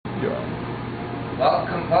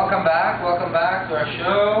Welcome back to our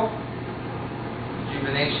show,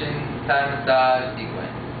 Rejuvenation Thai Massage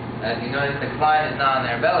Sequence. As you notice, the client is now on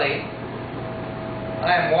their belly.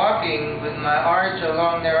 I am walking with my arch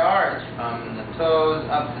along their arch, from the toes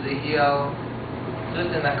up to the heel,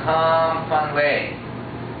 just in a calm, fun way.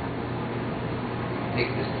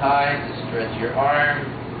 Take this time to stretch your arms,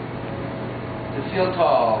 to feel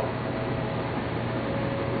tall.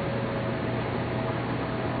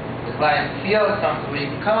 The client feels comfortable. You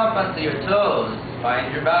can come up onto your toes,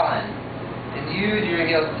 find your balance, and use your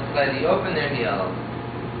heels to slightly open their heels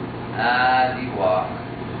as you walk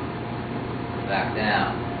back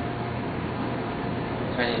down.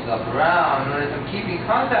 Turn yourself around. Notice I'm keeping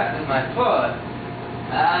contact with my foot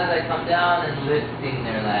as I come down and lifting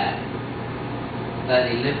their legs.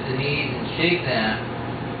 Slightly lift the knees and shake them,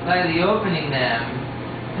 slightly opening them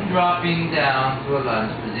and dropping down to a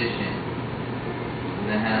lunge position. In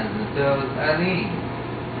the hands and the toes, I lean.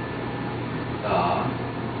 Soft.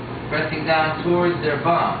 Pressing down towards their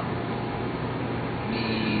bum.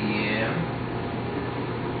 Medium.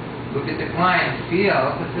 Look at the client.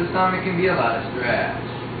 Feel if the stomach can be a lot of stretch.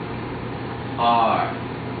 Hard.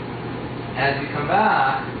 As we come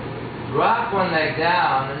back, drop one leg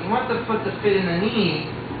down, and you want the foot to fit in the knee,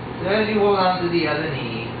 so as you hold on to the other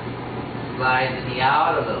knee, slide the knee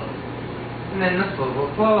out a little, and then the foot will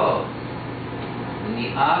close. The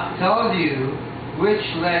knee up tells you which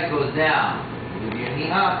leg goes down. With your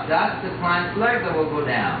knee up, that's the client's leg that will go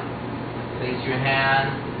down. Place your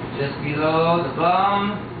hand just below the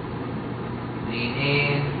bum, lean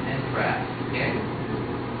in and press, okay?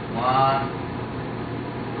 1,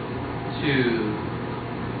 2,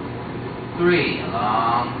 3,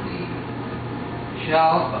 along the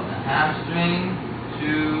shelf of the hamstring.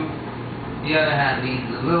 2, the other hand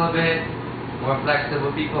leans a little bit. More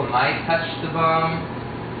flexible people might touch the bum.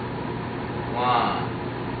 1.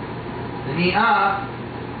 The knee up,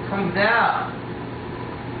 comes down.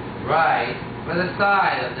 Right by the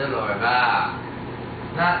side of the lower back.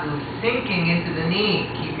 Not sinking into the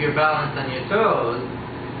knee. Keep your balance on your toes.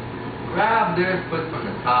 Grab their foot from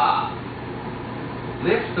the top.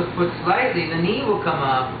 Lift the foot slightly, the knee will come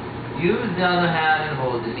up. Use the other hand and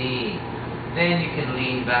hold the knee. Then you can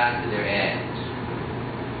lean back to their edge.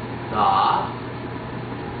 Soft.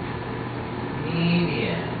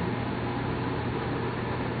 Medium.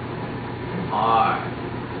 And hard.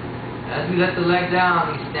 As we let the leg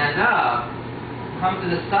down, we stand up. Come to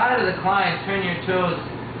the side of the client, turn your toes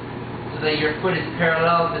so that your foot is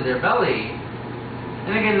parallel to their belly.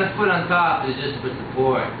 And again, the foot on top is just for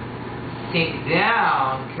support. Sink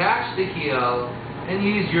down, catch the heel, and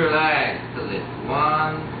use your legs to lift.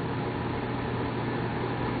 1,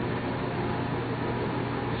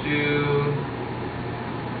 2,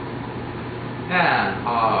 and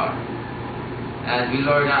hard. As we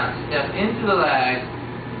lower down, step into the legs,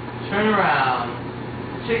 turn around,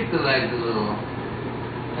 shake the legs a little,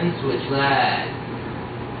 and switch legs.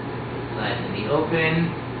 Slide the knee open.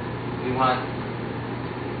 We want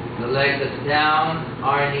the leg that's down,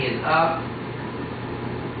 our knee is up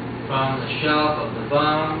from the shelf of the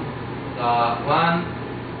bum. 1,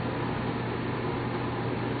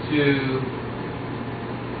 2,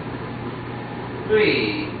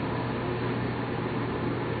 3,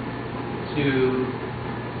 2,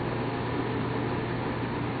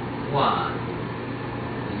 1.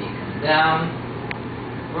 The knee comes down.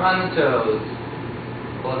 We're on the toes.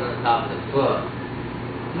 Hold on the top of the foot.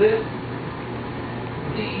 Lift.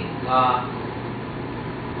 Knee lock.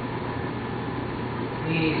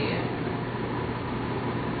 Medium.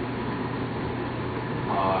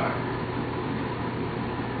 Hard.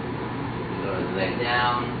 Lower the leg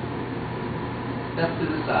down. Step to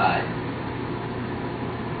the side.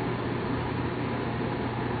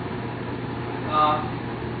 Soft.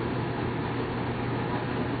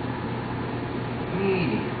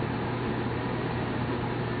 Medium.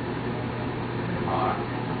 Hard.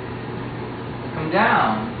 Come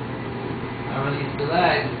down. I release the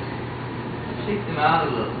legs. Shake them out a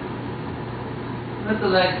little. Let the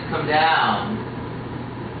legs come down.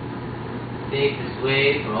 Take this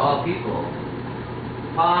way for all people.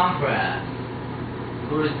 Palm press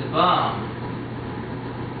towards the bum.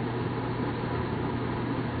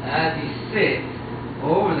 As you sit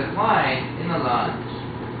over the client in a lunge.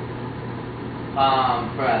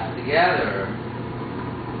 Palm press together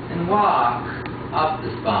and walk up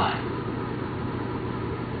the spine.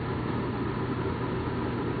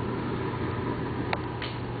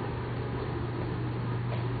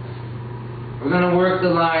 We're going to work the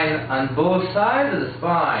line on both sides of the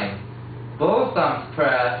spine. Both thumbs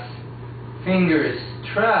press, fingers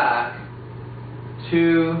track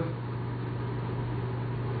 2,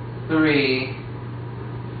 3,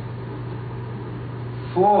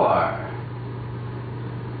 4.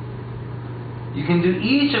 You can do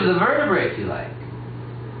each of the vertebrae if you like,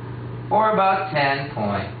 or about 10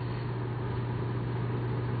 points.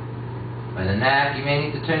 By the neck, you may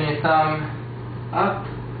need to turn your thumb up.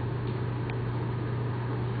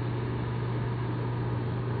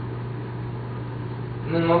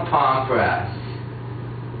 And then we'll palm press.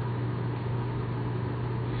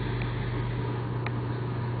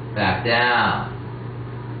 Back down.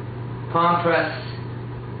 Palm press.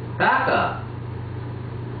 Back up.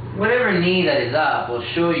 Whatever knee that is up will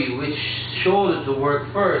show you which shoulder to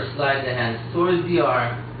work first. Slide the hands towards the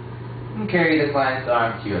arm and carry the client's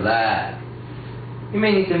arm to your leg. You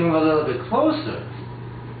may need to move a little bit closer.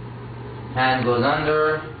 Hand goes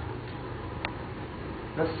under.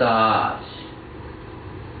 Massage.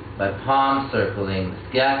 By palm circling the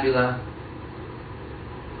scapula.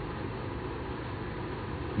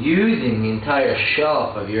 Using the entire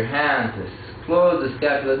shelf of your hand to close the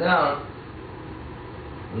scapula down.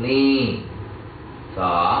 Lean.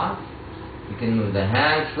 Soft. You can move the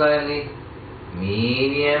hand slightly.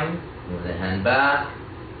 Medium. Move the hand back.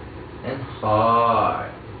 And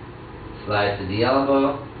hard. Slide to the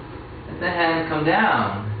elbow. Let the hand come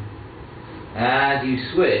down as you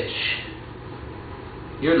switch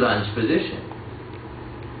your lunge position.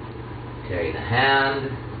 Carry the hand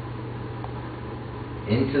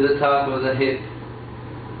into the top of the hip.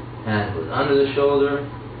 Hand goes under the shoulder.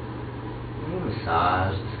 And you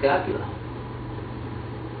massage the scapula.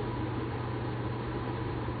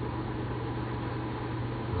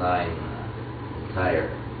 Allowing the entire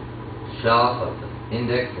shelf of the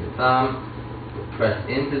index and thumb to press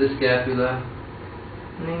into the scapula.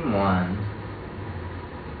 And 1,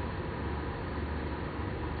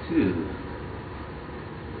 2.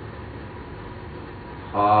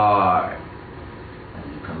 Hard. As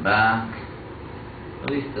you come back,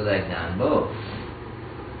 release the leg down both.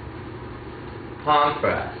 Palm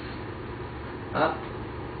press. Up.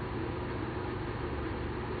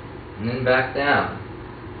 And then back down.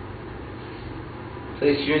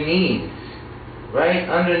 Place your knees right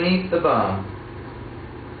underneath the bum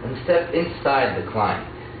and step inside the client.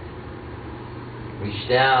 Reach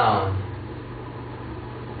down.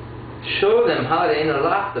 Show them how to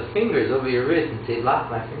interlock the fingers over your wrist and say, lock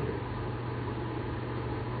my fingers.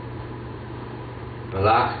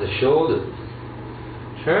 Relax the shoulders.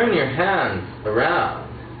 Turn your hands around.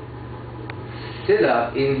 Sit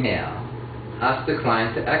up, inhale. Ask the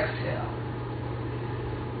client to exhale.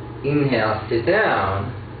 Inhale, sit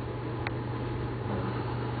down.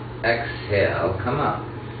 Exhale, come up.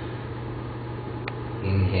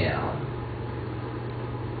 Inhale.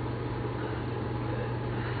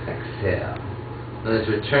 Exhale. Notice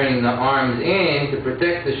we're turning the arms in to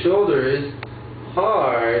protect the shoulders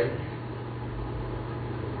hard.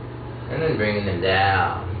 And then bringing them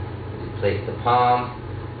down. You place the palm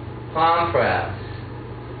press.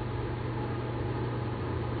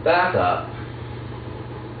 Back up.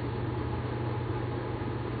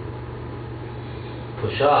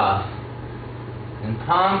 Push off. And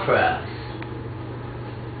palm press.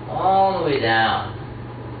 All the way down.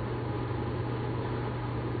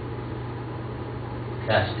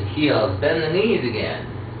 Catch the heels. Bend the knees again.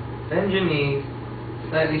 Bend your knees.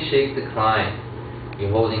 Slightly shake the client. You're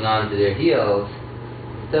holding on to their heels.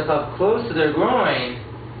 Step up close to their groin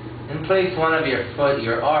and place one of your foot,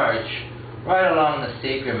 your arch, right along the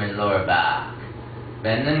sacrum and lower back.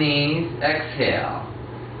 Bend the knees, exhale.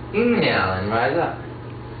 Inhale and rise up.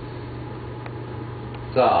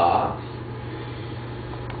 Soft.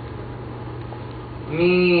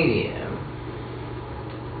 Medium.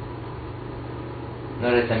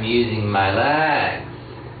 Notice I'm using my legs.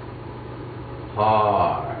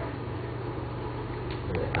 Hard.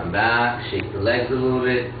 Come back, shake the legs a little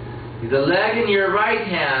bit. The leg in your right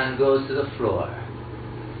hand goes to the floor.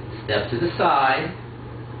 Step to the side.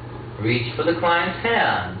 Reach for the client's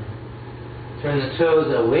hand. Turn the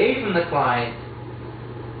toes away from the client.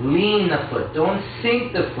 Lean the foot. Don't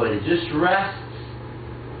sink the foot. It just rests.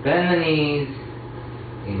 Bend the knees.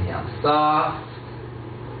 Inhale, soft.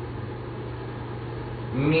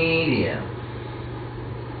 Medium.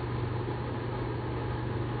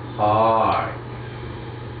 Hard.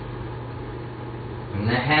 Bring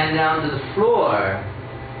the hand down to the floor.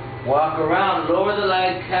 Walk around, lower the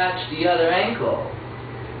leg, catch the other ankle.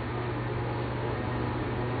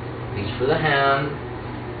 Reach for the hand.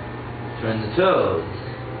 Turn the toes.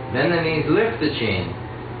 Bend the knees, lift the chin.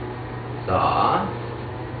 Soft.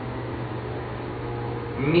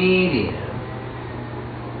 Medium.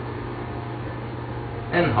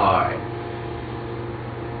 And hard.